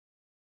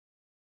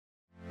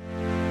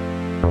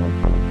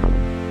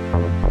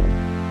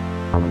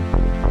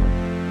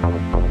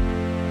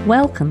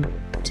Welcome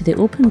to the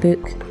Open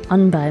Book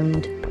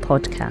Unbound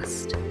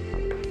podcast.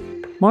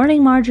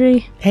 Morning,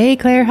 Marjorie. Hey,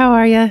 Claire, how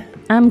are you?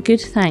 I'm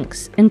good,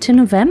 thanks. Into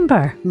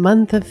November.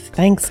 Month of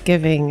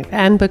Thanksgiving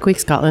and Book Week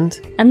Scotland.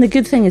 And the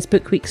good thing is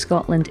Book Week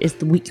Scotland is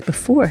the week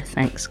before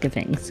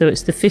Thanksgiving. So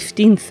it's the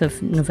 15th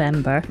of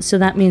November. So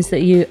that means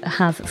that you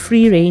have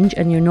free range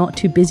and you're not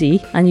too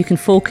busy and you can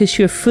focus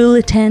your full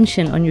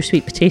attention on your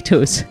sweet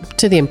potatoes.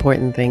 To the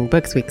important thing,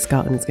 Books Week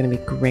Scotland is going to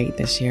be great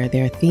this year.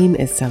 Their theme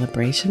is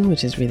celebration,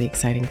 which is really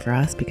exciting for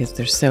us because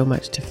there's so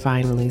much to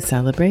finally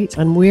celebrate.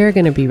 And we're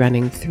going to be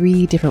running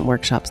 3 different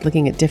workshops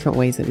looking at different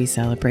ways that we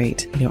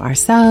celebrate,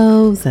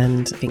 ourselves,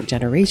 and I think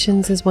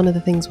generations is one of the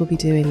things we'll be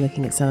doing,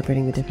 looking at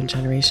celebrating the different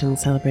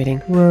generations,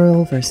 celebrating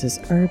rural versus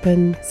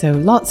urban. So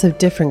lots of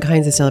different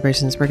kinds of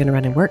celebrations we're going to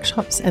run in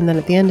workshops, and then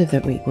at the end of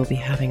the week we'll be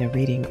having a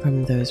reading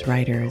from those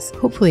writers,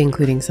 hopefully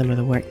including some of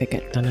the work that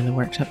gets done in the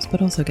workshops,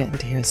 but also getting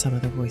to hear some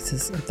of the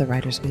voices of the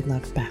writers we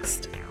love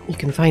best. You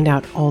can find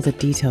out all the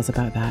details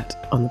about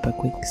that on the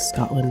Book Week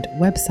Scotland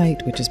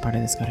website, which is part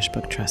of the Scottish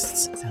Book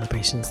Trust's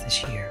celebrations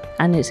this year.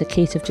 And it's a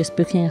case of just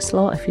booking a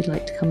slot if you'd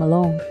like to come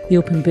along. The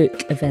open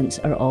book events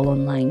are all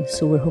online,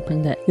 so we're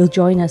hoping that you'll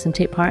join us and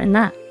take part in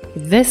that.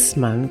 This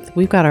month,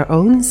 we've got our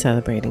own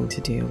celebrating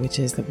to do, which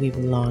is that we've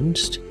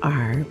launched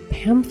our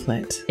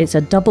pamphlet. It's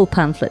a double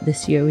pamphlet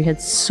this year. We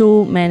had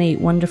so many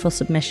wonderful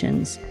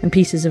submissions and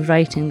pieces of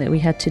writing that we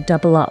had to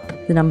double up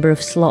the number of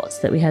slots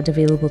that we had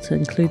available to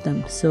include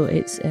them. So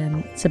it's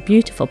a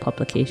beautiful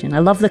publication. I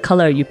love the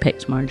colour you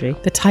picked, Marjorie.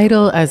 The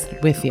title, as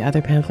with the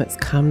other pamphlets,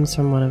 comes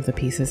from one of the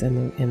pieces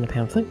in the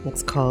pamphlet.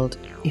 It's called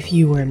If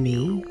You Were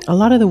Me. A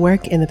lot of the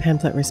work in the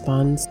pamphlet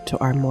responds to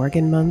our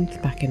Morgan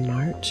month back in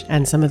March,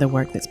 and some of the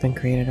work that's been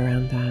created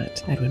around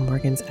that, Edwin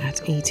Morgan's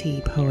At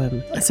 80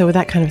 poem. So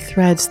that kind of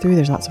threads through.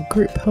 There's lots of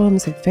group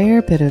poems, a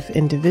fair bit of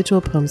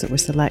individual poems that were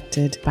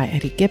selected by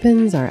Eddie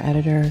Gibbons, our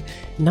editor,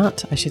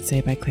 not, I should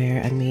say, by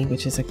Claire and me,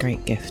 which is a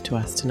great gift to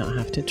us to not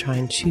have to try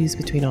and choose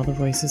between all the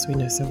voices we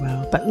know so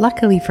well. But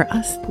luckily for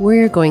us,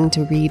 we're going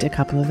to read a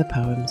couple of the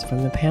poems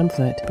from the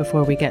pamphlet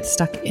before we get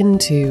stuck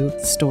into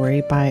the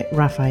story by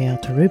Rafael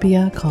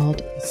Torrubia called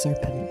The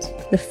Serpent.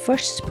 The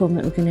first poem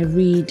that we're going to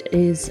read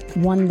is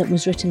one that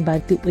was written by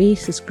the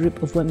Oasis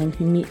group of women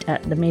who meet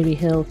at the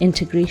Maryhill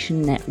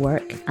Integration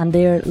Network, and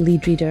their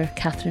lead reader,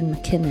 Catherine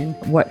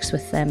McKinnon, works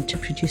with them to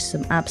produce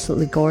some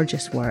absolutely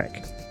gorgeous work.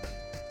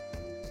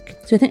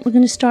 So I think we're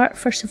going to start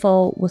first of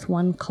all with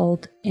one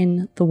called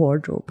In the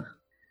Wardrobe.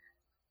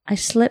 I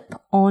slip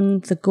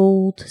on the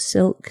gold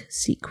silk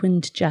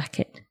sequined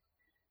jacket.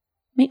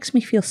 Makes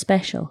me feel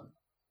special.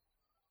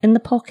 In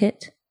the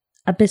pocket,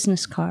 a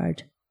business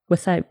card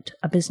without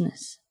a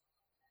business.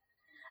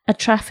 A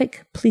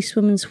traffic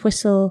policewoman's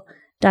whistle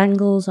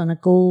dangles on a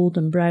gold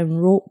and brown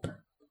rope.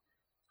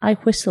 I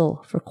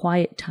whistle for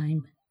quiet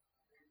time.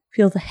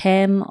 Feel the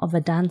hem of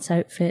a dance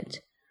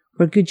outfit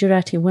where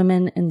Gujarati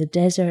women in the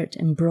desert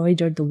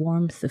embroidered the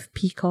warmth of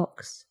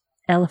peacocks,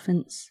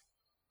 elephants.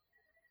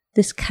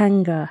 This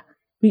kanga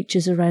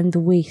reaches around the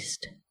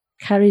waist,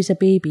 carries a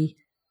baby,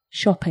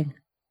 shopping,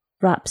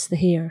 wraps the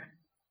hair.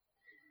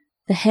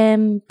 The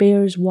hem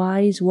bears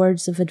wise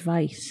words of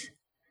advice.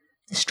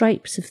 The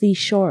stripes of these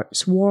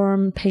shorts,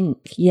 warm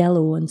pink,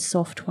 yellow and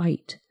soft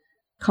white,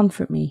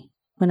 comfort me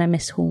when I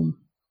miss home.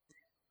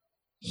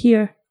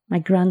 Here, my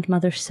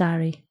grandmother's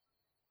sari,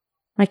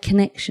 my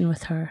connection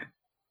with her.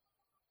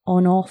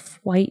 On off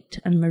white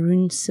and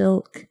maroon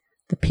silk,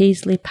 the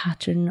paisley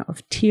pattern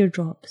of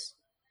teardrops,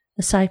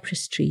 the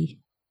cypress tree,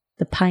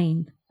 the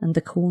pine and the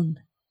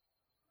cone.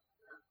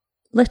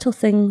 Little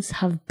things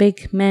have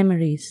big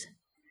memories.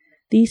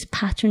 These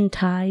patterned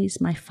ties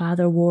my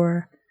father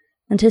wore,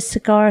 and his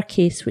cigar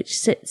case which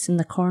sits in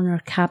the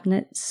corner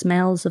cabinet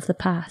smells of the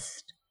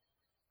past.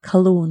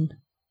 Cologne,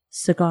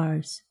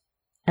 cigars,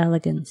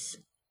 elegance.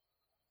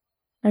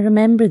 I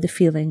remember the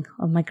feeling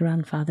of my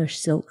grandfather's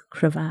silk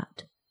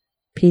cravat,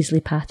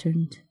 paisley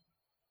patterned.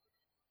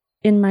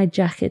 In my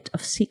jacket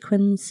of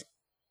sequins,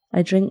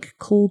 I drink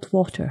cold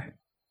water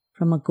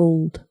from a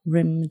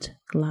gold-rimmed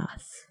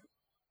glass.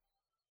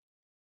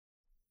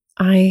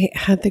 I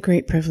had the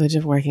great privilege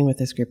of working with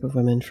this group of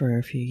women for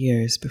a few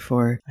years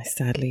before I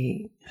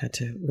sadly had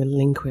to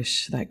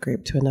relinquish that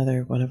group to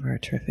one of our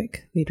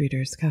terrific lead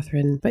readers,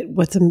 Catherine. But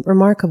what's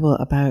remarkable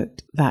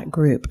about that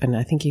group, and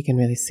I think you can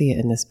really see it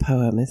in this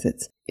poem, is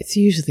it's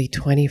usually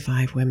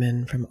 25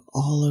 women from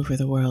all over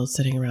the world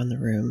sitting around the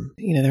room.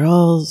 They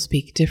all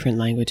speak different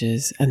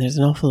languages, and there's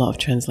an awful lot of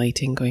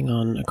translating going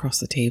on across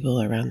the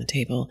table, around the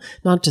table.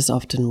 Not just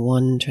often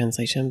one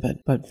translation,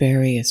 but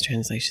various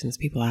translations,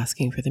 people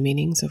asking for the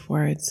meanings of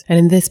words. And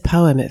in this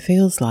poem, it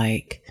feels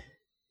like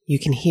you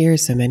can hear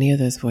so many of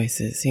those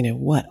voices,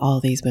 what all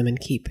these women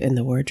keep in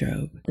the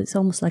wardrobe. It's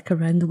almost like a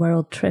round the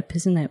world trip,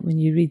 isn't it, when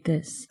you read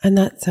this? And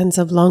that sense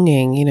of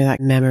longing,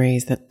 that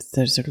memories, that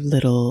there's sort of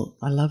little,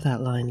 I love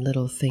that line,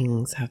 little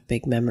things have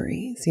big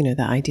memories. The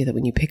idea that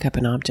when you pick up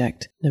an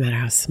object, no matter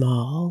how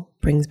small,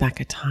 brings back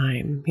a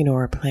time,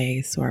 or a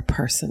place or a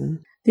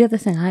person. The other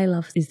thing I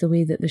love is the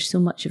way that there's so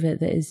much of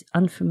it that is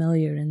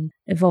unfamiliar and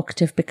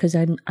evocative because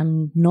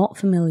I'm not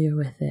familiar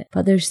with it.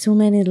 But there's so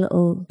many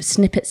little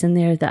snippets in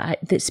there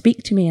that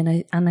speak to me,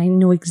 and I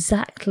know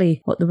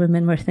exactly what the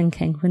women were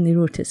thinking when they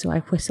wrote it. So I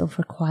whistle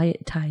for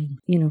quiet time,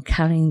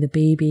 carrying the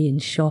baby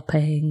and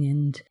shopping,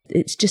 and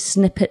it's just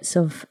snippets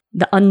of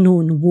the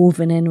unknown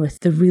woven in with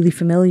the really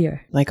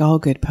familiar. Like all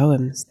good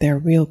poems, they're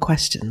real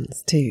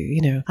questions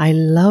too. I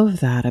love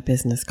that, a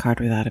business card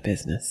without a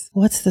business.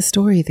 What's the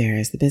story there?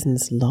 Is the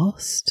business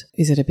lost?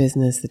 Is it a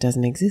business that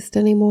doesn't exist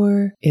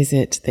anymore? Is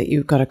it that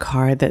you've got a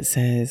card that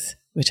says,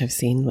 which I've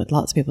seen what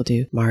lots of people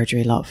do,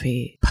 Marjorie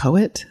Lotfy,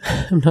 poet?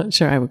 I'm not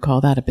sure I would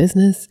call that a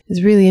business.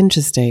 It's really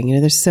interesting.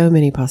 There's so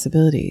many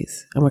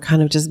possibilities, and we're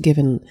kind of just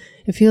given,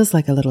 it feels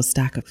like a little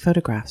stack of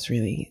photographs,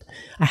 really.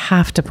 I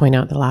have to point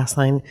out the last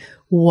line.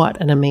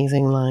 What an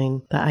amazing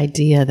line. The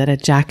idea that a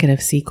jacket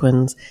of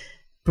sequins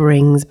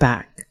brings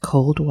back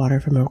cold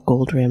water from a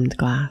gold-rimmed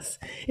glass.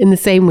 In the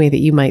same way that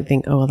you might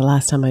think, oh, well, the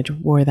last time I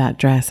wore that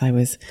dress, I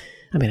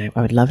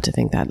would love to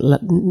think that.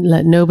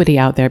 Let nobody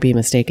out there be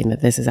mistaken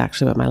that this is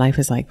actually what my life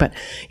is like. But,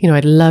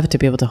 I'd love to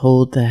be able to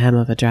hold the hem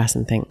of a dress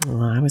and think, oh,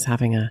 I was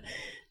having a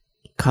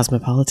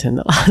Cosmopolitan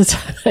the last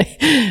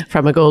time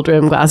from a gold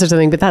rimmed glass or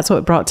something. But that's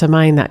what brought to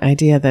mind that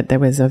idea that there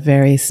was a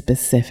very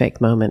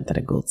specific moment that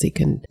a gold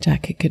sequin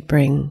jacket could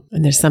bring.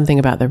 And there's something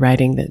about the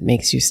writing that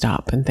makes you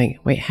stop and think,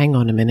 wait, hang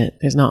on a minute.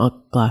 There's not a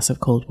glass of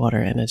cold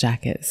water in a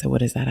jacket. So what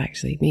does that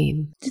actually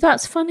mean?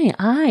 That's funny.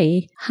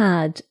 I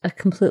had a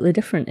completely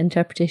different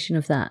interpretation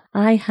of that.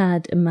 I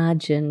had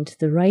imagined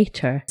the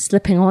writer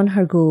slipping on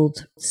her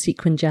gold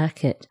sequin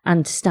jacket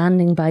and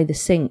standing by the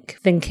sink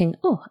thinking,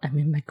 oh, I'm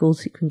in my gold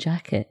sequin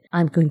jacket.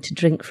 I'm going to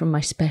drink from my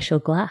special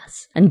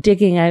glass, and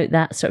digging out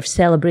that sort of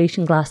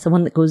celebration glass, the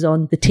one that goes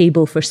on the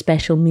table for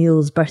special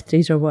meals,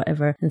 birthdays or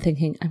whatever, and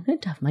thinking, I'm going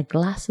to have my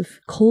glass of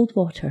cold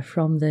water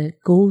from the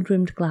gold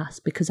rimmed glass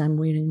because I'm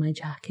wearing my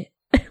jacket.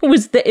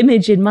 Was the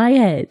image in my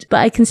head. But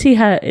I can see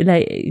how,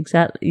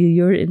 exactly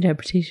your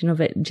interpretation of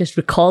it, just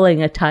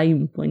recalling a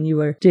time when you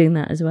were doing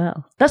that as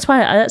well. That's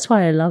why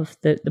I love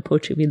the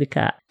poetry we look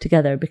at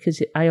together,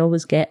 because I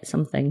always get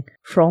something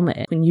from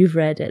it when you've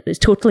read it. It's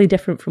totally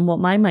different from what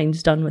my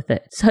mind's done with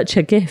it. Such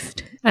a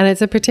gift. And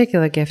it's a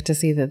particular gift to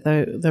see that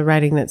the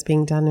writing that's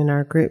being done in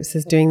our groups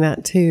is doing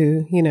that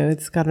too.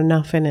 It's got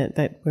enough in it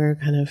that we're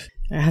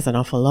it has an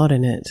awful lot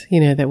in it,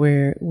 that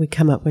we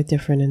come up with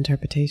different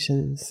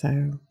interpretations.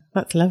 So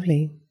that's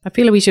lovely. I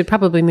feel like we should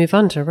probably move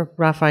on to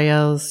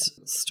Raphael's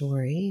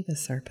story, The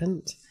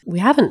Serpent. We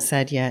haven't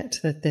said yet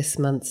that this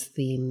month's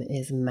theme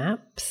is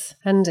maps.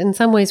 And in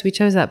some ways we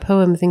chose that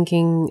poem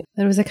thinking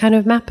there was a kind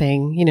of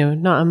mapping,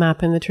 not a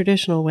map in the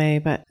traditional way,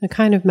 but a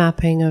kind of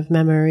mapping of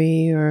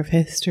memory or of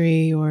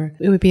history, or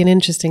it would be an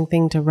interesting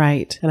thing to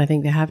write. And I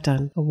think they have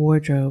done a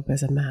wardrobe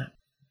as a map.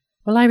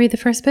 Will I read the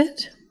first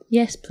bit?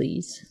 Yes,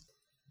 please.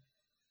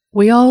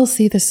 We all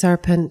see the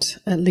serpent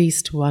at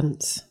least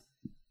once.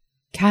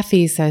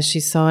 Kathy says she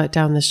saw it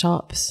down the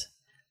shops,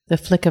 the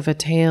flick of a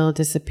tail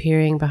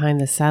disappearing behind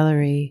the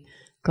celery,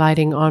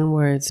 gliding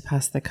onwards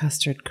past the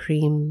custard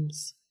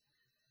creams.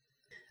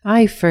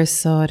 I first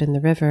saw it in the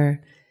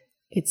river,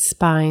 its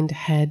spined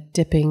head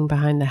dipping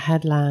behind the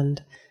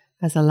headland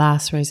as the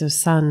last rays of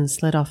sun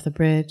slid off the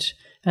bridge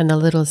and the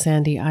little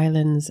sandy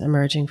islands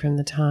emerging from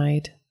the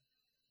tide.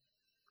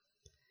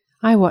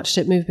 I watched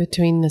it move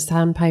between the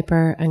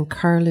sandpiper and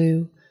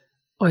curlew,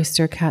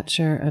 oyster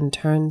catcher and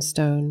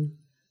turnstone.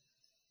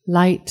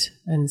 Light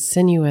and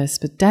sinuous,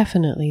 but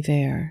definitely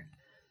there,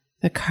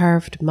 the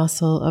curved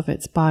muscle of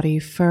its body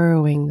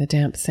furrowing the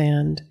damp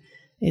sand,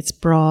 its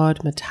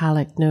broad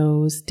metallic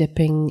nose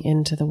dipping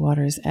into the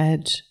water's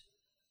edge.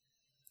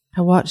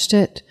 I watched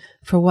it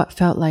for what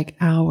felt like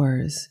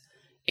hours,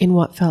 in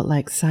what felt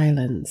like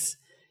silence,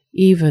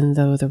 even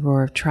though the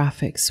roar of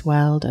traffic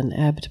swelled and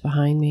ebbed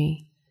behind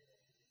me.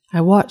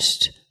 I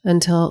watched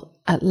until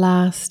at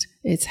last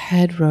its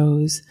head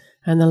rose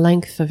and the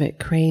length of it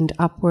craned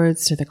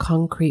upwards to the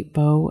concrete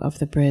bow of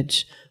the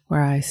bridge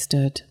where I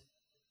stood.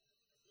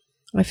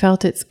 I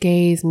felt its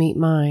gaze meet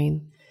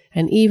mine,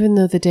 and even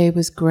though the day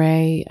was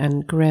grey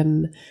and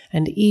grim,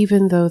 and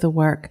even though the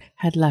work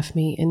had left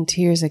me in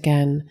tears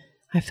again,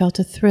 I felt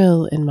a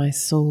thrill in my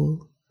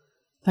soul,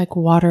 like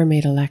water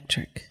made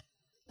electric,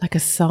 like a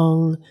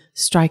song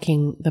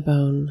striking the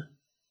bone.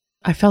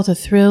 I felt a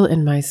thrill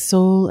in my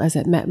soul as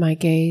it met my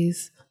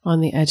gaze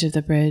on the edge of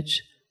the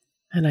bridge,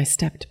 and I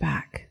stepped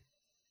back.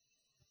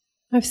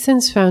 I've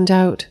since found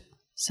out,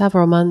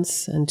 several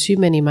months and too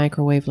many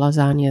microwave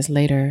lasagnas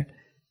later,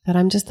 that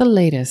I'm just the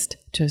latest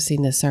to have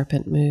seen the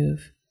serpent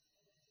move.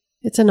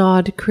 It's an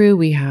odd crew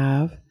we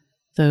have,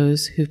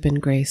 those who've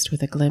been graced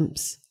with a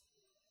glimpse.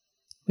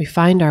 We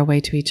find our way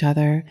to each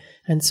other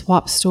and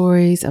swap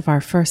stories of our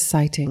first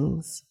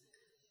sightings,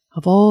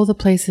 of all the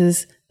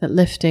places that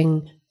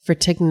lifting,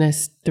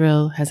 vertiginous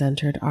thrill has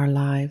entered our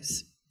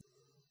lives.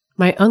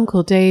 My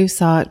Uncle Dave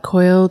saw it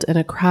coiled in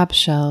a crab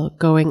shell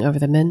going over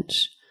the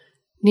Minch,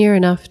 near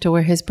enough to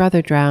where his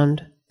brother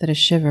drowned that a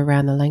shiver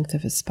ran the length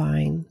of his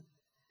spine.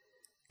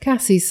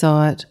 Cassie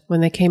saw it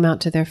when they came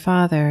out to their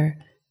father,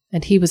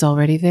 and he was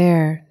already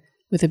there,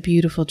 with a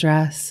beautiful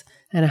dress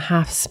and a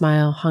half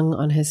smile hung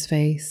on his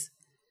face.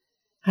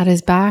 At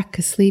his back,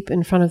 asleep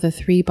in front of the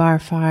 3-bar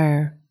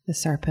fire, the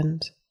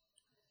serpent.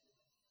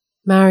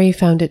 Mary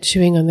found it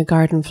chewing on the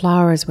garden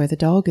flowers where the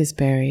dog is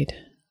buried,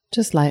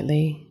 just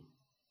lightly,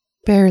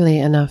 barely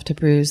enough to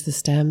bruise the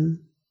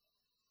stem.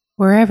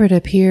 Wherever it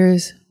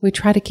appears, we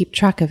try to keep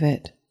track of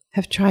it,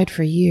 have tried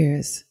for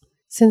years,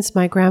 since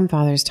my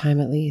grandfather's time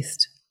at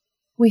least.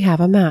 We have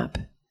a map,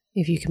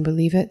 if you can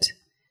believe it.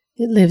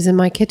 It lives in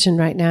my kitchen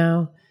right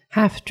now,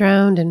 half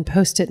drowned in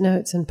post-it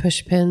notes and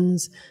push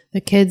pins,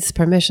 the kids'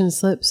 permission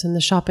slips and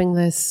the shopping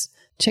lists,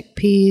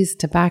 chickpeas,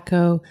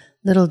 tobacco,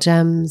 little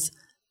gems,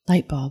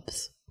 light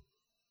bulbs.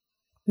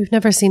 We've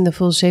never seen the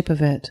full shape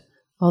of it,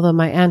 although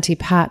my Auntie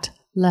Pat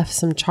left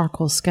some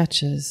charcoal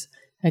sketches,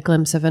 a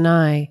glimpse of an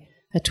eye,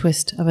 a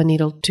twist of a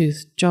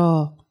needle-toothed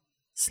jaw,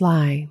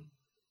 sly.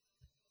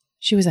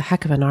 She was a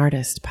heck of an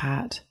artist,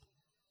 Pat.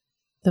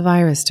 The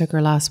virus took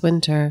her last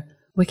winter,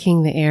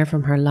 wicking the air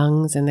from her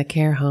lungs in the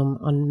care home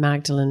on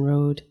Magdalen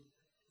Road.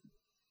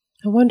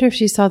 I wonder if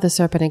she saw the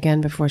serpent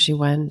again before she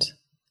went.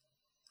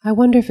 I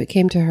wonder if it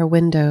came to her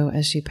window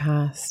as she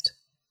passed.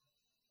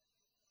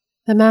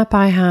 The map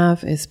I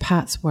have is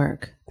Pat's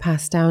work,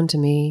 passed down to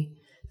me,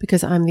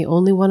 because I'm the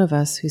only one of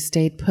us who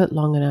stayed put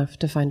long enough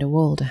to find a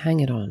wall to hang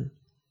it on.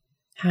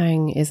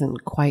 Hang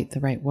isn't quite the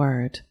right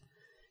word.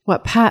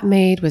 What Pat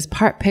made was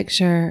part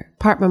picture,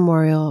 part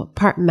memorial,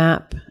 part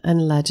map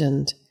and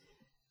legend,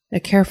 a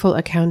careful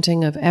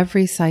accounting of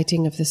every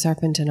sighting of the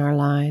serpent in our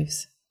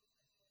lives.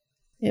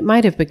 It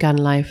might have begun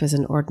life as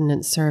an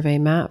ordnance survey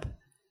map,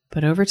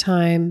 but over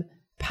time,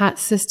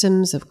 Pat's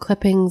systems of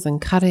clippings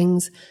and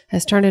cuttings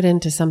has turned it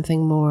into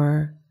something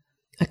more,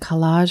 a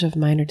collage of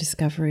minor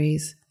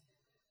discoveries,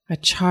 a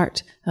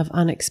chart of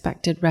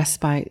unexpected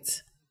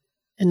respites,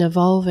 an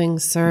evolving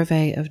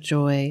survey of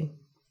joy.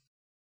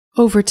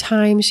 Over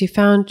time, she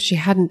found she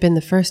hadn't been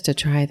the first to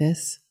try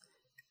this.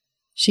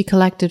 She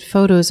collected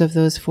photos of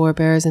those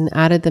forebears and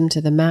added them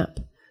to the map,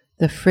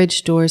 the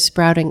fridge door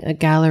sprouting a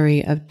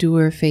gallery of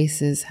doer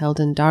faces held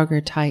in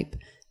daguerreotype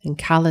and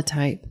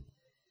calotype.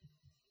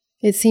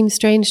 It seemed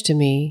strange to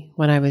me,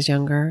 when I was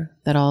younger,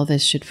 that all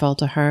this should fall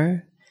to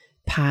her,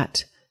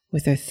 Pat,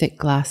 with her thick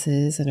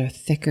glasses and her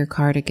thicker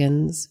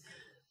cardigans,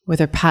 with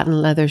her patent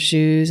leather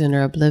shoes and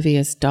her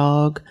oblivious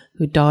dog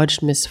who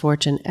dodged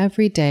misfortune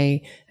every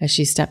day as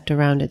she stepped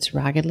around its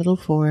ragged little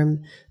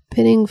form,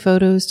 pinning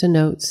photos to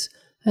notes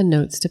and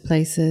notes to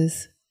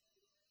places.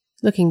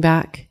 Looking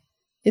back,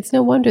 it's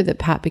no wonder that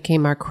Pat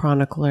became our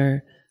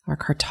chronicler, our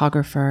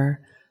cartographer,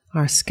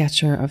 our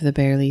sketcher of the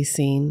barely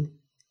seen.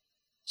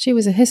 She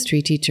was a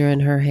history teacher in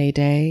her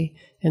heyday,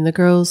 in the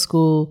girls'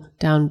 school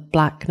down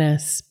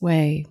Blackness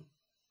Way.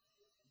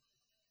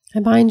 I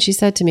mind she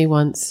said to me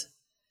once,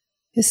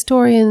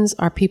 "Historians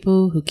are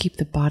people who keep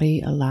the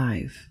body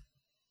alive."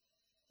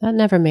 That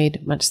never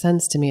made much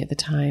sense to me at the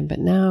time, but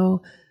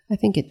now I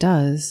think it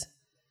does.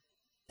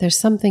 There's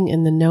something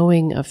in the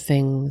knowing of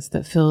things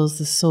that fills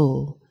the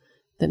soul,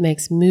 that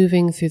makes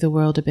moving through the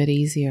world a bit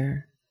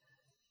easier,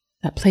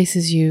 that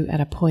places you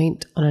at a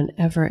point on an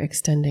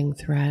ever-extending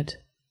thread.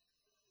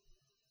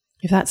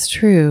 If that's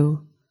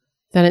true,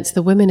 then it's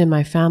the women in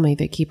my family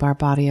that keep our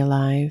body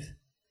alive.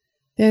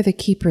 They're the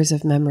keepers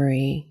of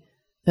memory,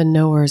 the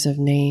knowers of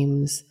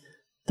names,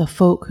 the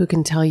folk who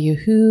can tell you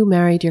who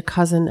married your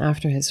cousin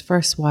after his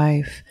first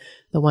wife,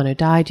 the one who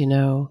died, you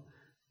know,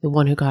 the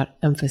one who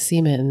got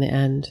emphysema in the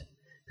end,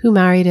 who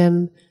married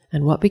him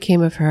and what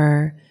became of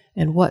her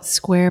and what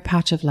square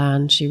patch of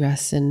land she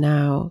rests in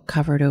now,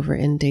 covered over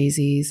in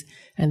daisies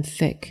and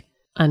thick,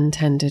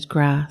 untended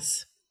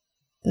grass.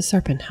 The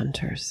serpent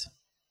hunters.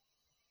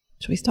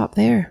 Should we stop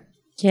there?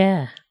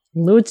 Yeah,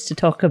 loads to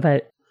talk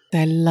about.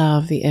 I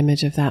love the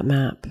image of that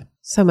map.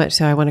 So much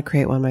so I want to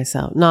create one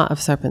myself. Not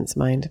of Serpent's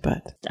Mind,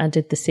 but... I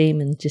did the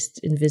same and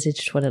just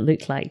envisaged what it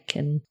looked like.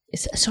 And it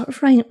sort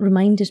of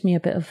reminded me a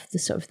bit of the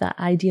sort of that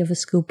idea of a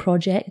school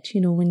project,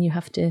 you know, when you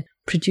have to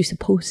produce a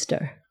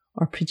poster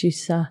or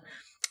produce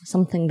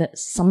something that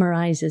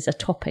summarises a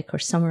topic or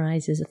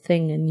summarises a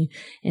thing, and you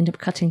end up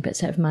cutting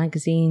bits out of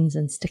magazines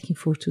and sticking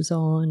photos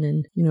on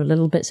and, you know,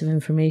 little bits of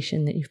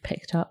information that you've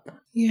picked up.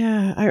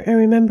 Yeah, I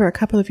remember a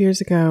couple of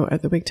years ago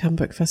at the Wigtown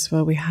Book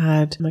Festival, we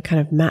had a kind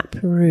of map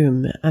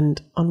room,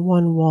 and on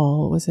one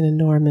wall was an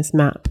enormous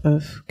map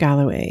of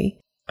Galloway.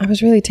 I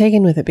was really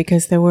taken with it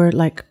because there were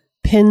like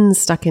pins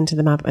stuck into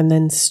the map and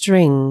then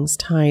strings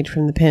tied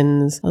from the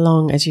pins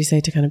along, as you say,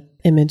 to kind of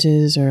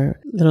images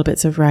or little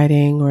bits of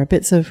writing or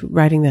bits of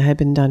writing that had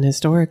been done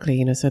historically,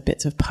 you know, so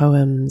bits of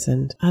poems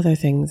and other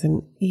things.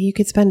 And you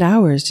could spend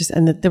hours just,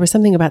 and there was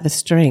something about the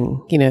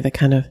string, you know, the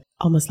kind of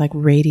almost like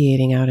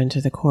radiating out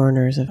into the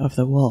corners of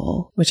the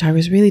wall, which I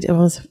was really,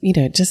 almost, you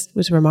know, it just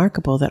was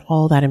remarkable that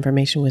all that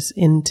information was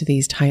into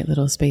these tight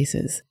little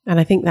spaces. And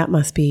I think that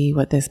must be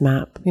what this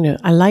map, you know,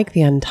 I like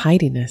the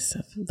untidiness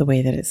of the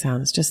way that it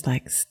sounds, just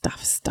like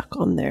stuff stuck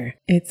on there.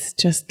 It's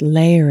just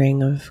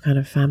layering of kind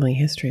of family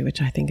history,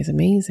 which I think is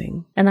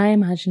amazing. And I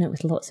imagine it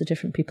with lots of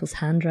different people's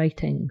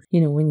handwriting.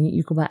 You know, when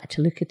you go back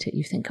to look at it,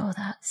 you think, oh,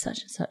 that's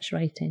such and such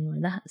writing, or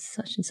that's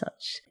such and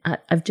such.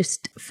 I've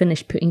just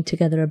finished putting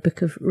together a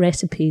book of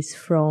recipes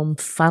from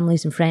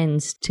families and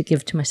friends to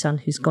give to my son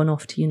who's gone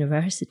off to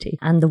university.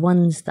 And the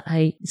ones that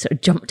I sort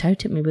of jumped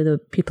out at me were the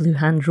people who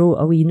hand wrote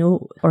a wee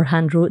note or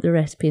hand wrote the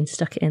recipe and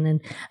stuck it in.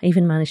 And I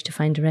even managed to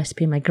find a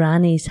recipe in my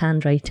granny's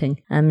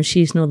handwriting.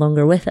 She's no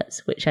longer with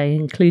us, which I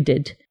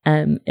included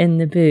in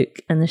the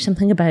book. And there's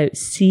something about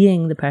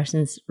seeing the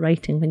person's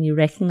writing when you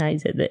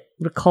recognise it that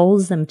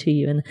recalls them to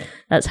you. And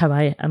that's how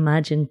I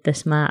imagined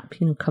this map,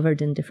 you know,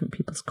 covered in different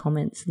people's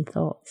comments and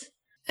thoughts.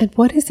 And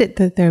what is it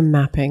that they're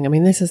mapping? I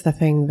mean, this is the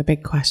thing, the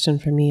big question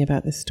for me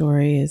about the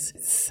story is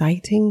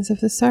sightings of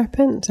the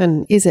serpent.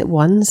 And is it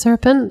one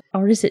serpent?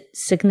 Or is it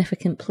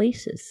significant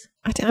places?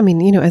 I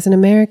mean, you know, as an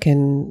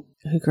American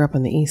who grew up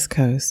on the East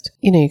Coast,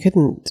 you know, you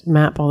couldn't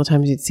map all the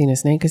times you'd seen a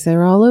snake because they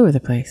were all over the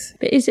place.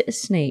 But is it a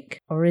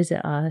snake, or is it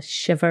a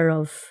shiver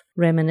of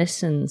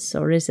reminiscence,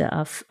 or is it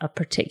a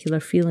particular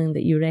feeling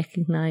that you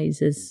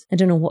recognise as, I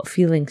don't know what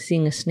feeling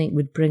seeing a snake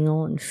would bring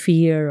on,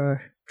 fear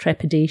or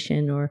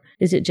trepidation, or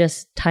is it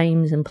just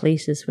times and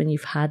places when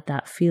you've had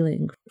that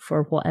feeling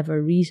for whatever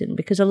reason?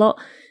 Because a lot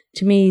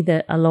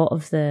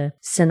of the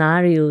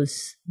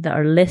scenarios that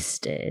are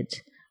listed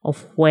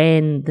of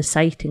when the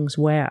sightings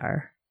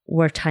were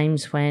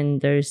times when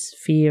there's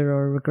fear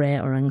or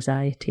regret or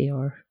anxiety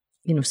or,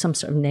 you know, some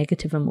sort of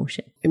negative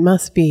emotion. It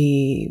must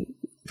be,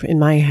 in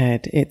my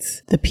head,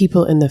 it's the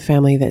people in the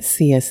family that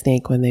see a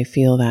snake when they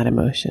feel that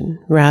emotion,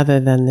 rather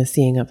than the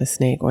seeing of a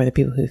snake or the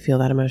people who feel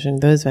that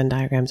emotion. Those Venn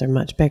diagrams are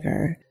much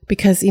bigger.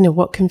 Because, you know,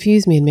 what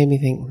confused me and made me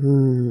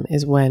think,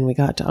 is when we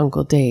got to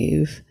Uncle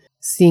Dave,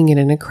 seeing it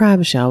in a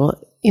crab shell.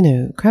 Well, you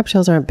know, crab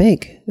shells aren't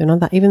big. They're not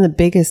that, even the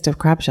biggest of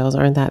crab shells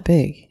aren't that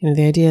big. You know,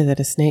 the idea that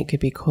a snake could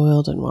be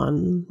coiled in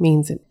one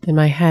means that in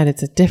my head,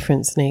 it's a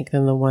different snake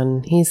than the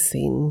one he's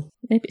seen.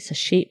 Maybe it's a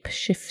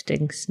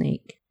shape-shifting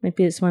snake.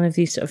 Maybe it's one of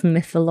these sort of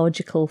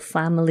mythological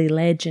family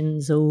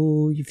legends.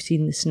 Oh, you've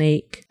seen the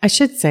snake. I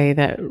should say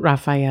that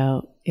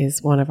Raphael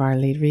is one of our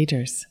lead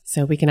readers,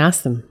 so we can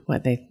ask them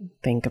what they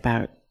think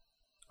about,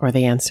 or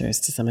the answers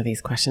to some of these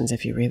questions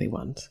if you really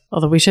want.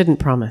 Although we shouldn't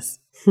promise.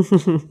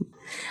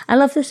 I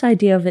love this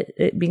idea of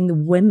it being the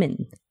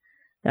women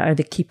that are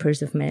the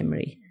keepers of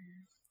memory.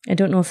 I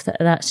don't know if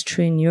that's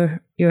true in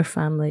your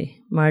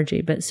family,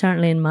 Margie, but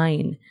certainly in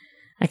mine,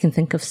 I can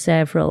think of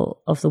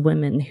several of the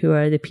women who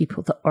are the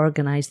people that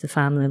organise the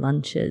family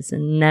lunches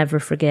and never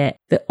forget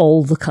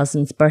all the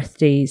cousins'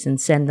 birthdays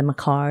and send them a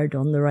card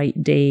on the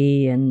right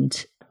day,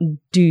 and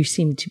do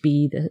seem to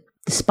be the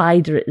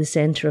spider at the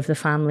centre of the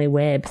family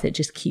web that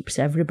just keeps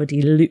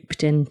everybody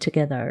looped in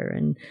together.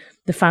 And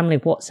the family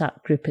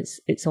WhatsApp group,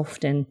 it's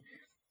often,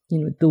 you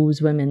know,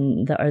 those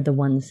women that are the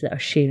ones that are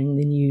sharing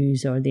the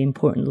news or the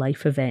important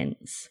life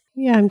events.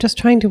 Yeah, I'm just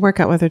trying to work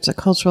out whether it's a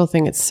cultural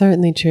thing. It's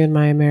certainly true in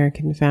my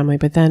American family,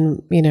 but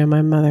then, you know,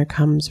 my mother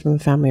comes from a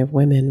family of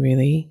women,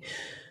 really,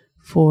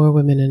 4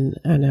 women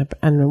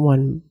and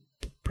one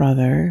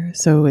brother,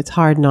 so it's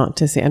hard not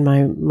to see. And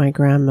my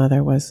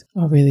grandmother was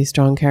a really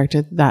strong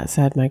character. That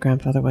said, my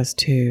grandfather was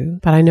too,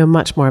 but I know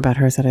much more about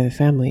her side of the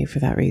family for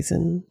that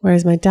reason.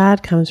 Whereas my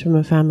dad comes from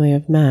a family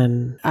of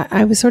men.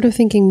 I was sort of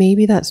thinking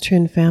maybe that's true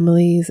in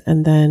families,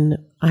 and then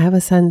I have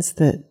a sense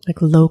that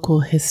like local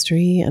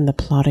history and the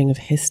plotting of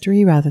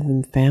history rather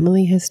than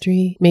family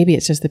history, maybe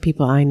it's just the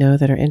people I know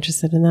that are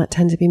interested in that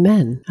tend to be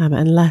men,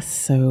 and less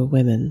so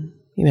women.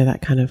 You know,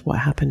 that kind of what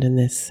happened in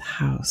this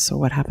house or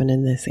what happened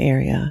in this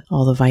area,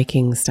 all the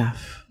Viking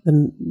stuff.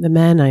 The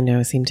men I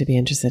know seem to be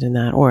interested in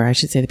that, or I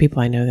should say the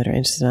people I know that are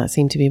interested in that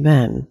seem to be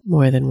men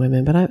more than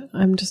women, but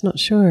I'm just not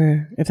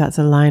sure if that's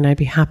a line I'd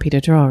be happy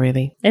to draw,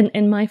 really.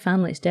 In my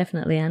family, it's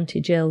definitely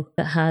Auntie Jill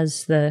that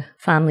has the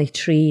family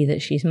tree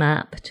that she's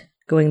mapped,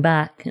 going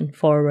back and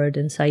forward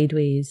and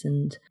sideways,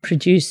 and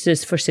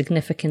produces for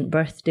significant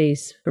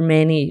birthdays for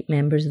many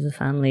members of the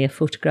family a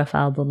photograph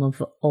album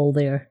of all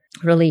their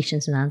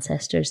relations and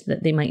ancestors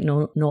that they might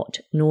not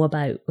know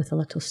about, with a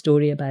little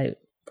story about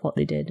what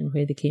they did and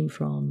where they came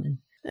from.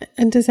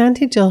 And does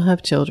Auntie Jill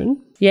have children?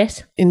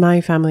 Yes. In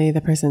my family, the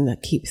person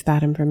that keeps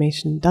that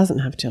information doesn't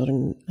have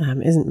children,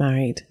 isn't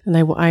married. And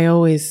I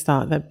always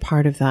thought that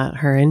part of that,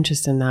 her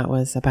interest in that,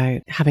 was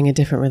about having a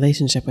different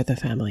relationship with the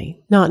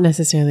family. Not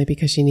necessarily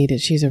because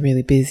she's a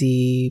really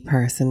busy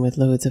person with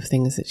loads of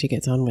things that she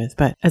gets on with,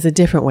 but as a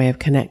different way of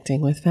connecting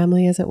with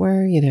family, as it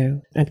were, you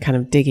know, and kind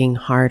of digging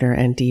harder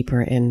and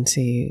deeper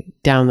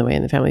down the way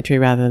in the family tree,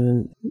 rather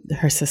than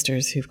her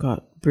sisters who've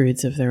got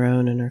broods of their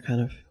own and are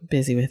kind of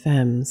busy with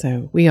them.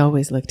 So we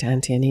always look to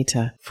Auntie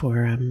Anita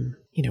for,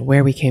 you know,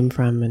 where we came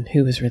from and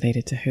who was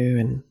related to who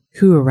and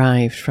who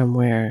arrived from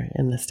where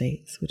in the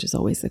States, which is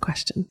always the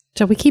question.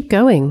 Shall we keep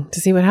going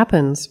to see what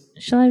happens?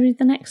 Shall I read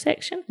the next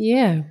section?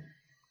 Yeah.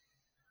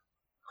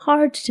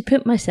 Hard to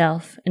put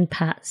myself in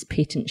Pat's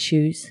patent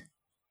shoes.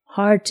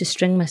 Hard to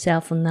string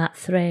myself on that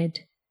thread.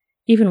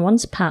 Even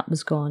once Pat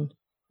was gone,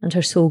 and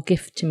her sole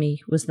gift to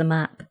me was the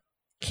map,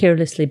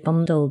 carelessly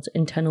bundled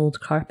into an old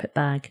carpet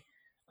bag,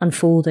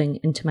 unfolding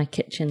into my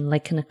kitchen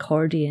like an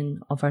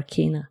accordion of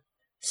arcana,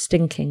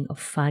 stinking of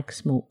fag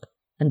smoke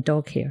and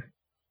dog hair.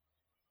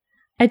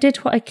 I did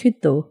what I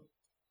could though,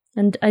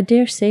 and I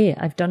dare say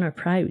I've done her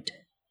proud.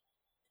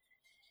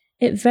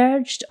 It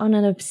verged on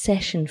an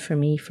obsession for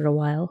me for a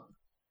while,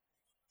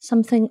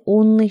 something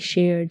only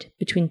shared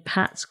between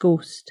Pat's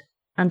ghost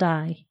and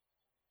I.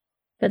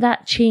 But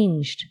that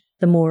changed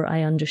the more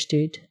I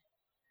understood.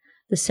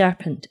 The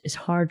serpent is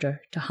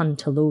harder to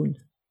hunt alone.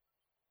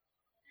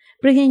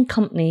 Bringing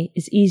company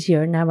is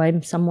easier now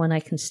I'm someone I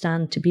can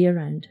stand to be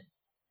around,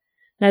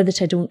 now that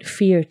I don't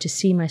fear to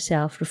see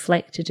myself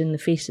reflected in the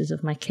faces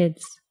of my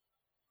kids.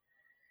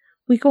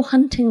 We go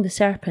hunting the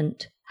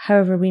serpent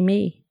however we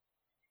may,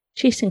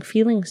 chasing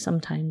feelings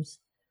sometimes,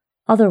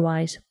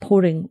 otherwise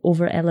poring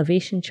over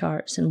elevation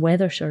charts and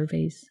weather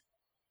surveys.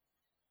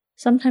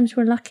 Sometimes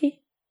we're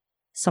lucky,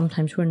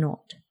 sometimes we're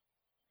not.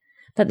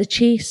 But the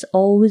chase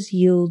always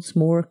yields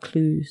more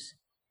clues.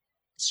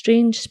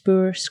 Strange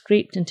spoor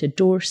scraped into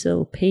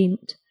door-sill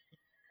paint,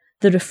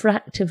 the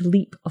refractive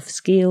leap of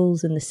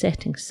scales in the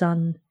setting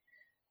sun,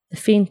 the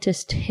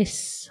faintest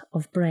hiss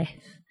of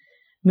breath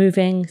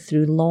moving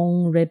through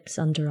long ribs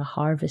under a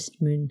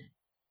harvest moon.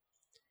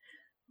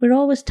 We're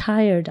always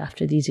tired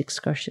after these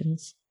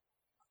excursions,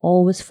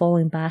 always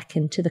falling back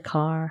into the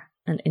car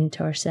and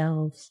into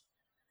ourselves,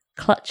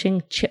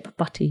 clutching chip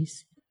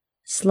butties,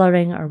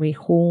 slurring our way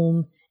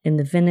home in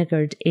the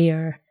vinegared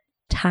air,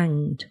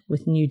 tanged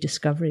with new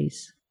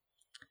discoveries.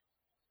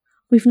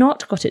 We've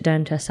not got it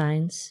down to a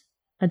science.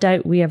 I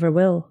doubt we ever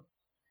will.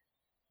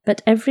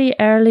 But every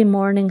early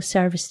morning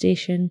service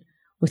station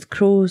with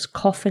crows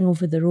coughing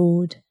over the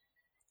road,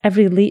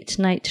 every late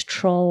night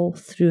trawl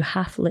through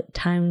half-lit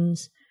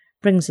towns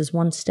brings us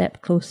one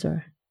step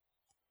closer.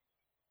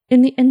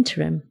 In the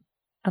interim,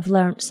 I've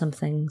learnt some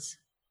things.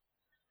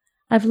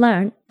 I've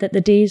learnt that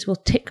the days will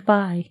tick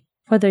by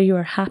whether you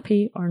are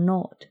happy or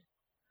not.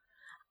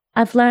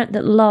 I've learnt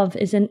that love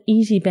is an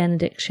easy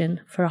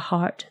benediction for a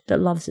heart that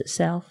loves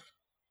itself.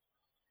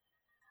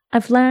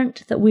 I've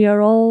learnt that we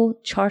are all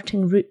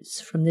charting routes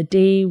from the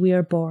day we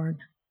are born.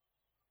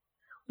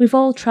 We've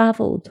all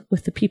travelled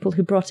with the people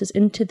who brought us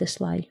into this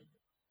life,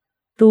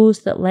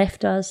 those that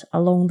left us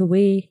along the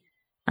way,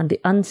 and the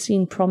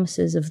unseen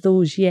promises of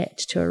those yet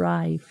to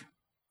arrive.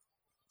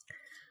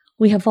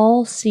 We have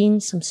all seen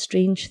some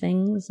strange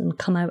things and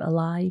come out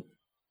alive.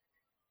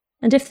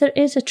 And if there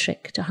is a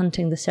trick to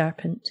hunting the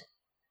serpent,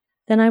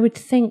 then I would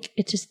think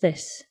it is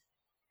this.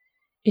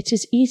 It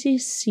is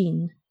easiest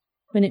seen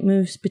when it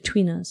moves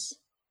between us,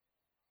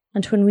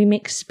 and when we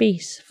make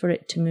space for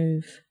it to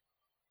move.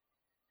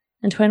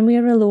 And when we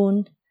are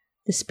alone,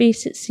 the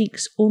space it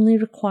seeks only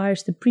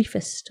requires the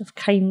briefest of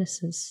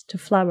kindnesses to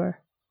flower.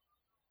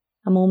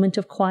 A moment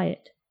of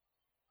quiet,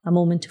 a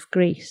moment of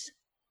grace,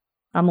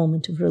 a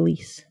moment of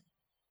release.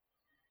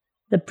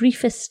 The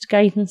briefest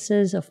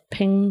guidances of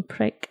pin,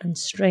 prick and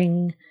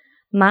string,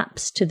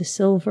 maps to the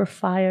silver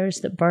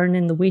fires that burn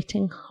in the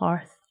waiting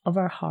hearth of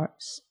our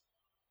hearts.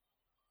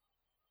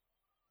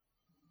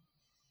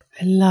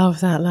 I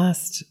love that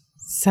last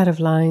set of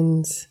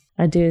lines.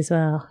 I do as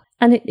well.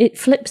 And it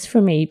flips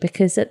for me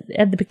because at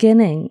the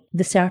beginning,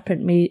 the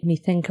serpent made me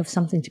think of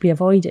something to be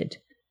avoided.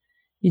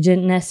 You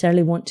didn't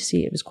necessarily want to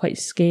see it. It was quite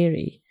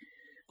scary,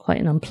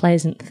 quite an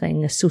unpleasant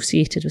thing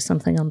associated with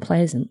something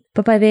unpleasant.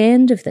 But by the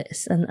end of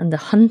this and the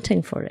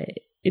hunting for it,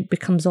 it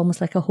becomes almost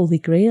like a holy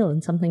grail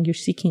and something you're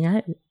seeking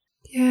out.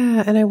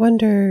 Yeah, and I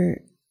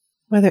wonder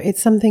whether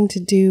it's something to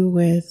do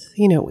with,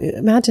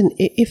 imagine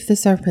if the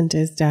serpent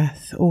is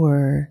death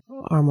or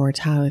our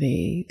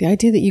mortality, the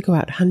idea that you go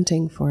out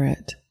hunting for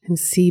it and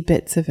see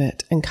bits of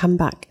it and come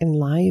back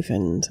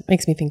enlivened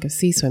makes me think of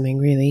sea swimming,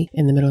 really,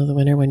 in the middle of the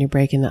winter when you're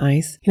breaking the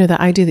ice.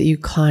 The idea that you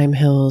climb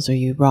hills or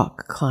you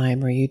rock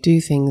climb or you do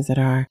things that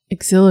are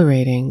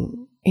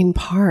exhilarating in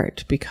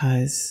part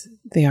because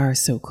they are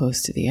so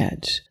close to the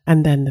edge.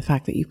 And then the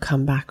fact that you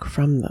come back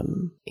from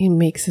them, it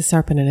makes the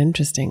serpent an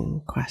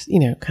interesting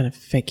kind of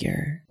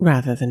figure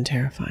rather than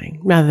terrifying,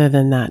 rather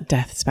than that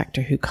death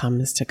spectre who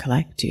comes to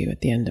collect you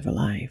at the end of a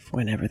life,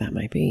 whenever that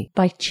might be.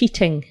 By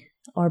cheating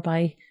or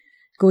by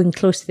going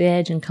close to the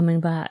edge and coming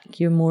back,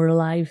 you're more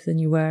alive than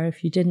you were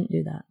if you didn't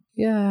do that.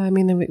 Yeah,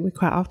 we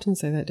quite often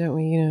say that, don't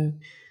we?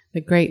 The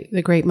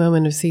great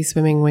moment of sea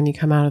swimming when you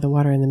come out of the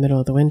water in the middle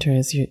of the winter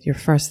is your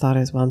first thought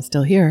is, well, I'm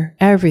still here.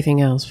 Everything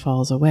else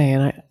falls away.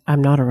 And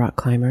I'm not a rock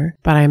climber,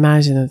 but I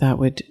imagine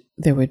that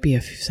there would be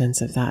a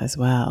sense of that as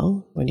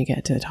well when you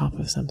get to the top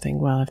of something.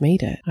 Well, I've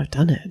made it. I've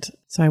done it.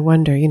 So I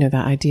wonder, that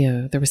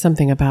idea, there was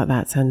something about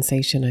that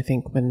sensation, I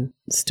think, when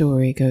the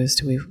story goes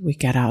to we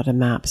get out the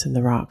maps and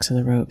the rocks and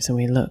the ropes and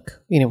we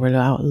look, we're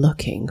out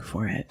looking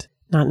for it,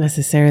 not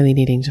necessarily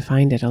needing to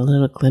find it. A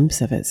little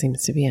glimpse of it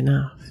seems to be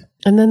enough.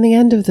 And then the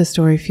end of the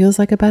story feels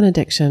like a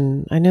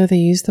benediction. I know they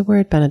use the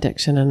word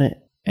benediction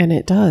and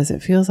it does.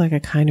 It feels like a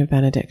kind of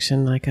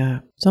benediction,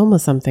 it's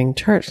almost something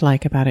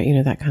church-like about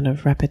it, that kind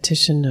of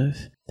repetition of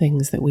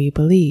things that we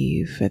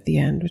believe at the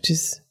end, which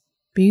is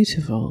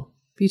beautiful,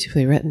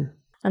 beautifully written.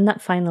 And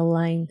that final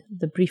line,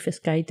 the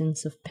briefest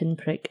guidance of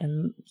pinprick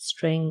and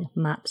string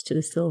maps to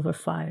the silver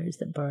fires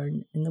that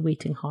burn in the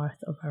waiting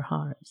hearth of our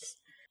hearts,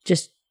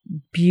 just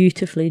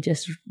beautifully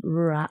just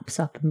wraps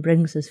up and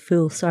brings us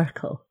full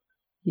circle,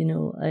 you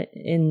know,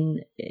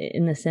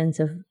 in the sense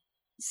of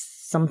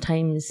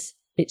sometimes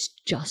it's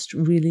just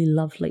really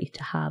lovely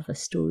to have a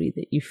story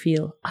that you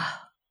feel,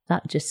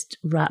 that just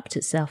wrapped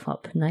itself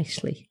up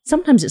nicely.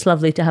 Sometimes it's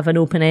lovely to have an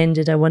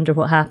open-ended, I wonder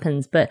what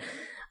happens, but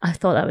I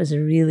thought that was a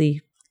real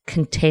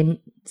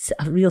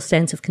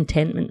sense of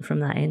contentment from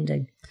that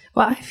ending.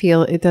 Well, I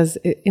feel it does,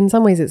 in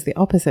some ways it's the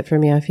opposite for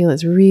me. I feel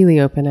it's really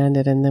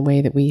open-ended in the way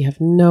that we have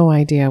no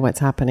idea what's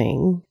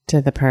happening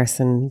to the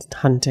person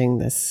hunting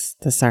the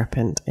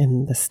serpent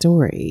in the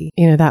story.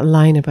 You know, that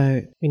line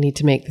about we need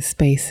to make the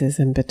spaces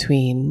in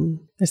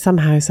between. There's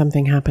somehow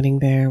something happening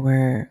there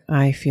where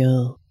I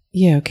feel,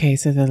 yeah, okay,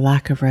 so the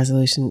lack of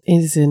resolution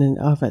is in and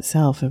of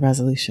itself a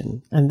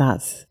resolution. And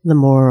that's the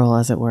moral,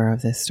 as it were,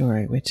 of this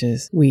story, which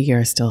is we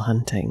are still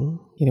hunting.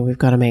 You know, we've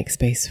got to make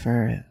space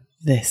for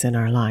this in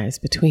our lives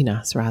between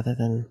us rather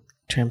than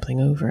trampling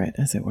over it,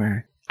 as it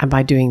were. And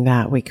by doing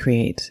that, we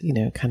create, you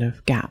know, kind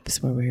of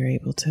gaps where we're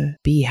able to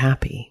be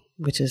happy,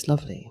 which is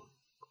lovely.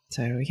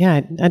 So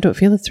yeah, I don't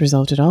feel it's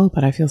resolved at all,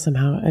 but I feel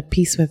somehow at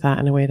peace with that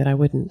in a way that I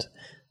wouldn't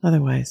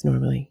otherwise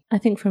normally. I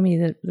think for me,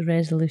 the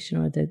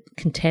resolution or the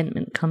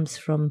contentment comes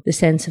from the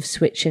sense of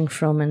switching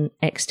from an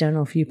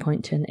external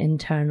viewpoint to an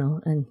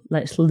internal, and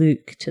let's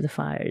look to the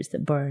fires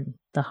that burn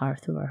the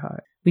hearth of our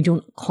heart. We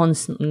don't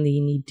constantly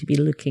need to be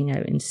looking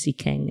out and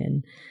seeking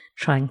and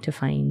trying to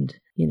find,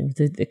 you know,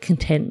 the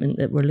contentment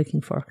that we're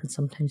looking for can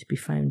sometimes be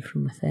found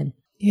from within.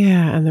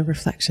 Yeah, and the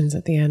reflections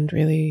at the end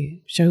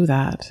really show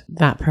that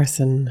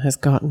person has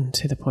gotten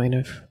to the point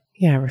of,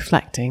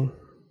 reflecting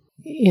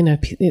in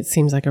it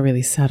seems like a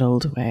really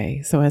settled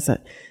way. So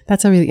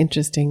that's a really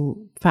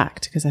interesting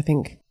fact, because I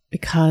think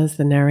because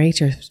the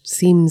narrator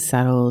seems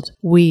settled,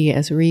 we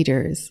as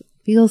readers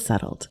feel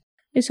settled.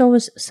 It's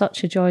always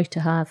such a joy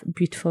to have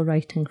beautiful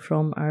writing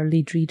from our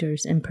lead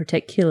readers in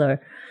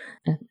particular.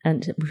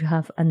 And we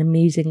have an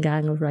amazing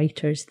gang of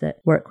writers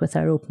that work with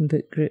our open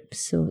book groups.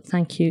 So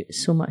thank you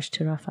so much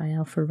to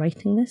Raphael for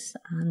writing this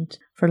and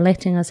for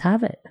letting us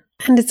have it.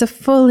 And it's a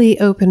fully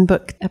open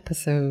book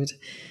episode,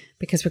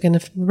 because we're going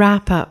to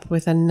wrap up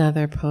with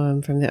another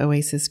poem from the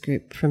Oasis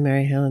group from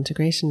Maryhill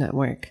Integration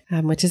Network,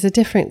 which is a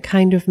different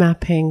kind of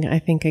mapping, I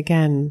think,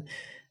 again,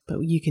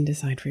 but you can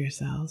decide for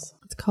yourselves.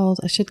 It's called,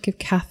 I should give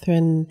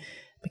Catherine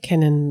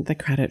McKinnon the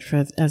credit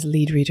for, as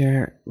lead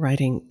reader,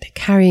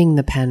 carrying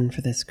the pen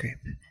for this group,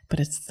 but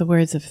it's the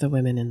words of the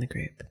women in the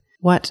group.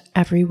 What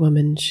every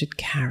woman should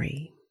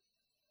carry.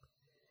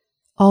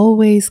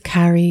 Always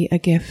carry a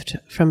gift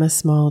from a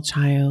small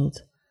child,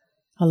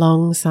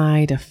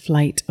 alongside a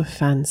flight of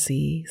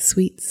fancy,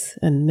 sweets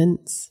and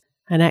mints,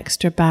 an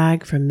extra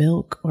bag for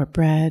milk or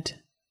bread.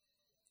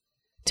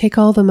 Take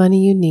all the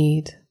money you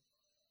need.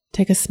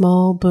 Take a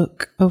small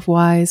book of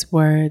wise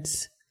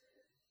words.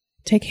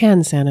 Take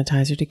hand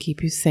sanitizer to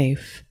keep you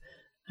safe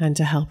and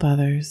to help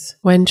others.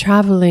 When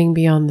traveling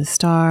beyond the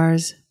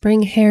stars,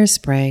 bring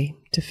hairspray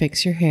to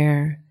fix your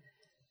hair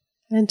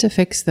and to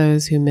fix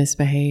those who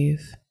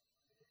misbehave.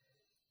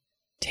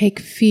 Take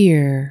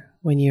fear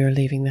when you are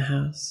leaving the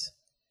house.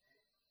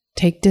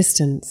 Take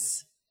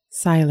distance,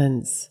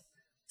 silence,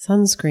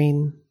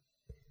 sunscreen.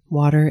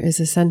 Water is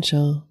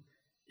essential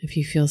if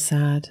you feel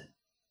sad.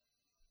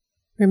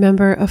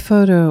 Remember a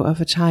photo of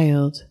a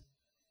child,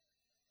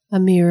 a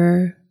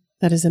mirror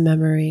that is a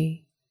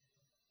memory,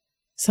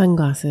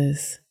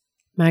 sunglasses,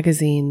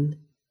 magazine,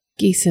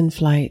 geese in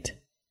flight.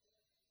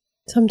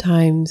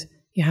 Sometimes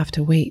you have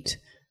to wait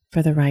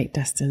for the right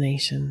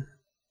destination.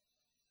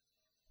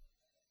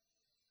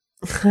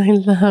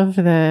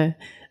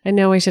 I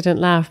know I shouldn't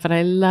laugh, but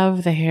I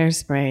love the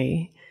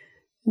hairspray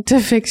to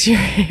fix your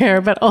hair,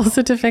 but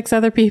also to fix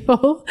other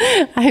people.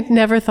 I'd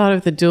never thought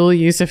of the dual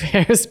use of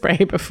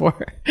hairspray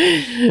before.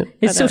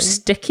 It's so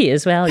sticky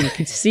as well. You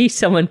can see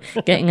someone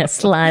getting a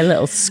sly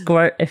little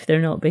squirt if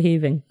they're not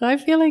behaving. I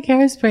feel like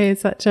hairspray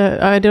is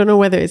I don't know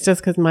whether it's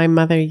just because my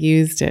mother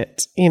used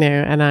it,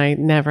 and I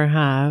never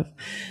have,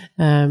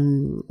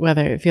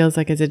 whether it feels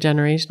like it's a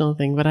generational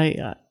thing, but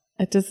I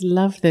just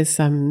love this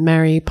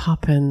Mary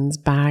Poppins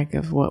bag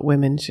of what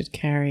women should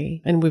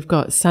carry. And we've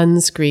got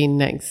sunscreen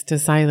next to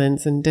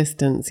silence and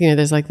distance.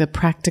 There's like the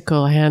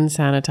practical hand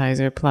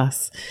sanitizer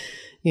plus,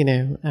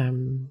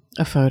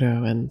 a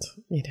photo and,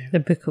 the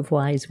book of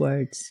wise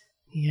words.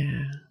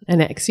 Yeah. And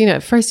next,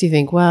 at first you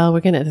think, well,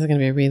 this is going to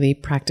be a really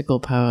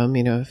practical poem.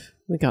 If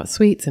we got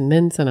sweets and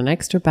mints and an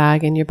extra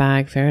bag in your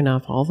bag, fair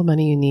enough. All the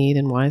money you need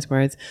and wise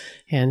words,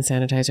 hand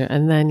sanitizer,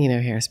 and then,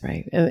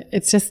 hairspray.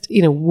 It's just,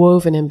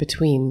 woven in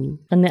between.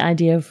 And the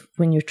idea of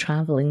when you're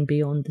traveling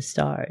beyond the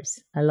stars.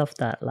 I love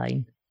that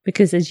line.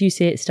 Because as you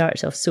say, it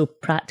starts off so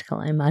practical.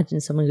 I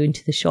imagine someone going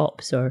to the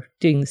shops or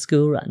doing the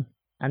school run,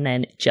 and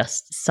then it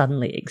just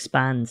suddenly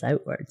expands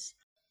outwards.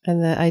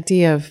 And the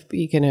idea of,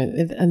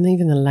 and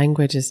even the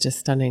language is just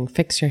stunning.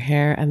 Fix your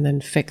hair and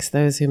then fix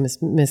those who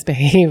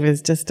misbehave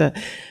is just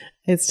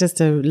It's just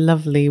a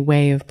lovely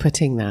way of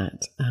putting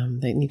that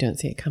you don't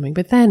see it coming.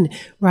 But then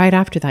right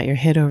after that, you're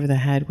hit over the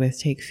head with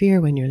take fear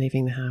when you're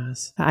leaving the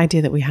house. The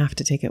idea that we have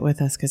to take it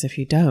with us, because if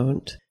you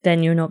don't,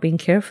 then you're not being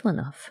careful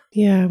enough.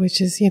 Yeah, which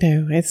is,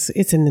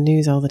 it's in the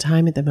news all the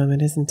time at the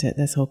moment, isn't it?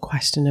 This whole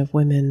question of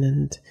women,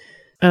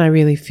 and I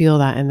really feel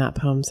that in that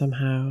poem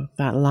somehow.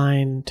 That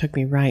line took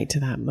me right to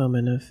that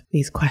moment of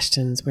these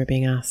questions we're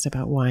being asked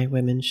about why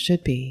women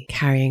should be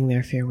carrying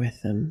their fear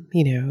with them,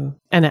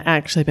 And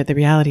actually, but the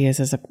reality is,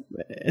 as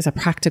a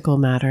practical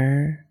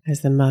matter,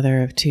 as the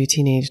mother of 2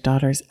 teenage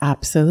daughters,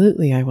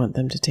 absolutely I want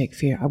them to take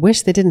fear. I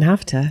wish they didn't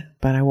have to,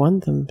 but I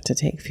want them to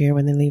take fear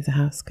when they leave the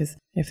house, because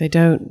if they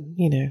don't,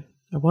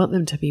 I want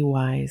them to be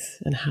wise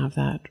and have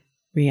that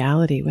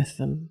reality with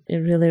them. It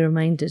really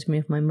reminded me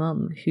of my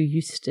mum, who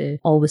used to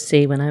always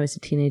say when I was a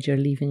teenager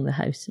leaving the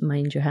house,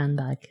 mind your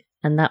handbag.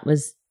 And that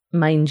was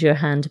mind your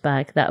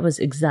handbag. That was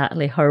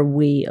exactly her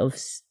way of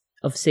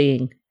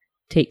saying,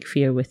 take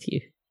fear with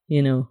you,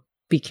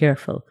 be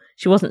careful.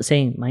 She wasn't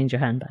saying mind your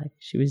handbag.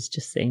 She was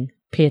just saying,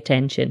 pay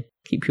attention,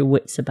 keep your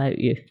wits about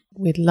you.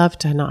 We'd love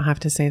to not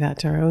have to say that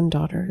to our own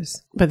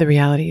daughters. But the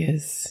reality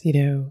is,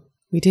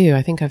 we do.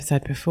 I think I've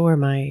said before,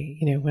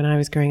 when I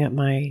was growing up,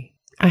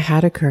 I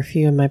had a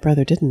curfew and my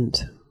brother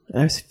didn't.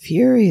 I was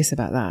furious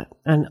about that,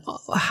 and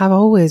have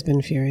always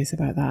been furious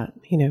about that,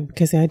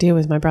 because the idea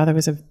was my brother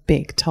was a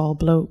big, tall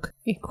bloke,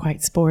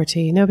 quite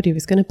sporty. Nobody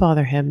was going to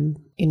bother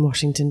him in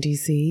Washington,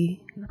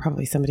 D.C.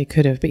 Probably somebody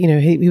could have, but,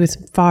 he was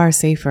far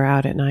safer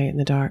out at night in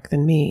the dark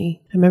than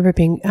me. I remember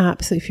being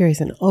absolutely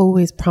furious and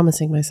always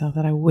promising myself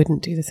that I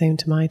wouldn't do the same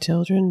to my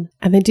children.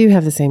 And they do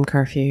have the same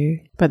curfew,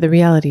 but the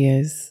reality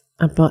is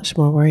I'm much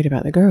more worried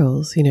about the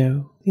girls,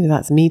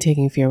 that's me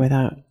taking fear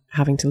without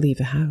having to leave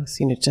the house,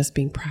 just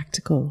being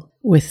practical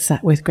with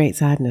great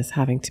sadness,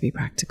 having to be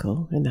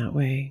practical in that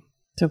way.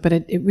 So, but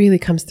it really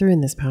comes through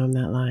in this poem,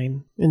 that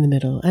line in the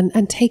middle.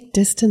 And take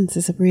distance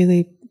is a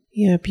really,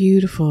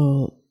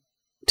 beautiful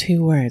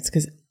 2 words,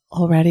 because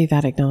already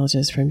that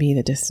acknowledges for me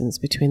the distance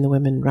between the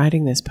women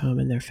writing this poem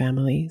and their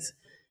families.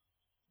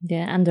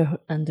 Yeah,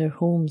 and their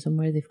homes and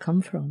where they've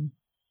come from.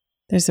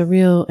 There's a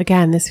real,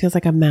 again, this feels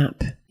like a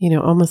map,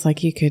 almost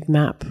like you could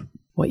map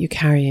what you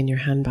carry in your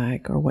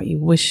handbag, or what you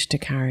wish to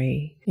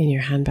carry in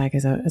your handbag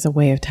as a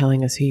way of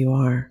telling us who you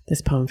are.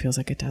 This poem feels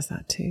like it does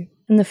that too.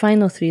 And the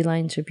final 3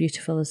 lines are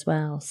beautiful as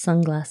well.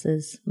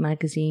 Sunglasses,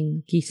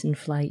 magazine, geese in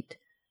flight.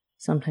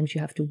 Sometimes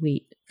you have to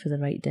wait for the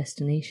right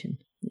destination.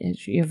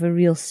 You have a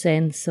real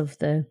sense of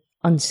the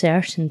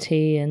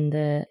uncertainty and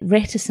the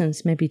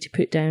reticence maybe to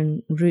put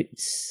down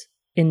roots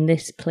in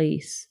this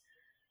place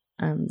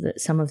that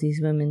some of these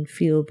women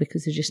feel,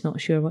 because they're just not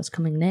sure what's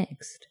coming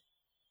next.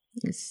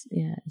 It's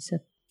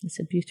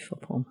a beautiful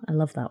poem. I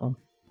love that one.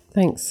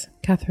 Thanks,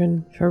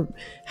 Catherine, for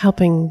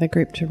helping the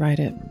group to write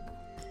it.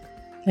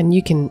 And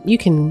you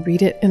can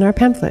read it in our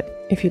pamphlet.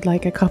 If you'd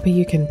like a copy,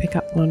 you can pick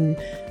up one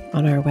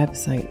on our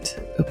website,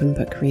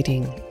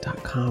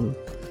 openbookreading.com.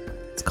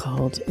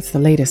 It's the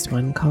latest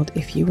one, called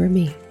If You Were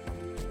Me.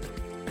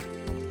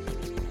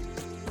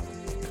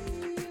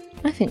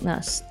 I think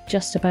that's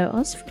just about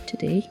us for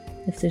today.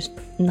 If there's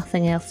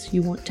nothing else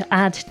you want to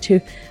add to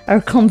our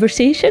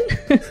conversation.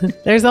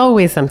 There's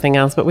always something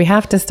else, but we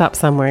have to stop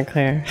somewhere,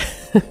 Claire.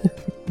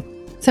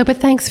 But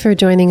thanks for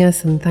joining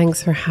us, and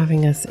thanks for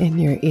having us in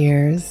your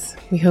ears.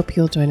 We hope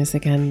you'll join us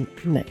again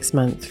next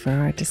month for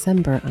our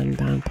December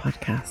Unbound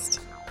podcast.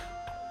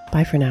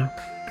 Bye for now.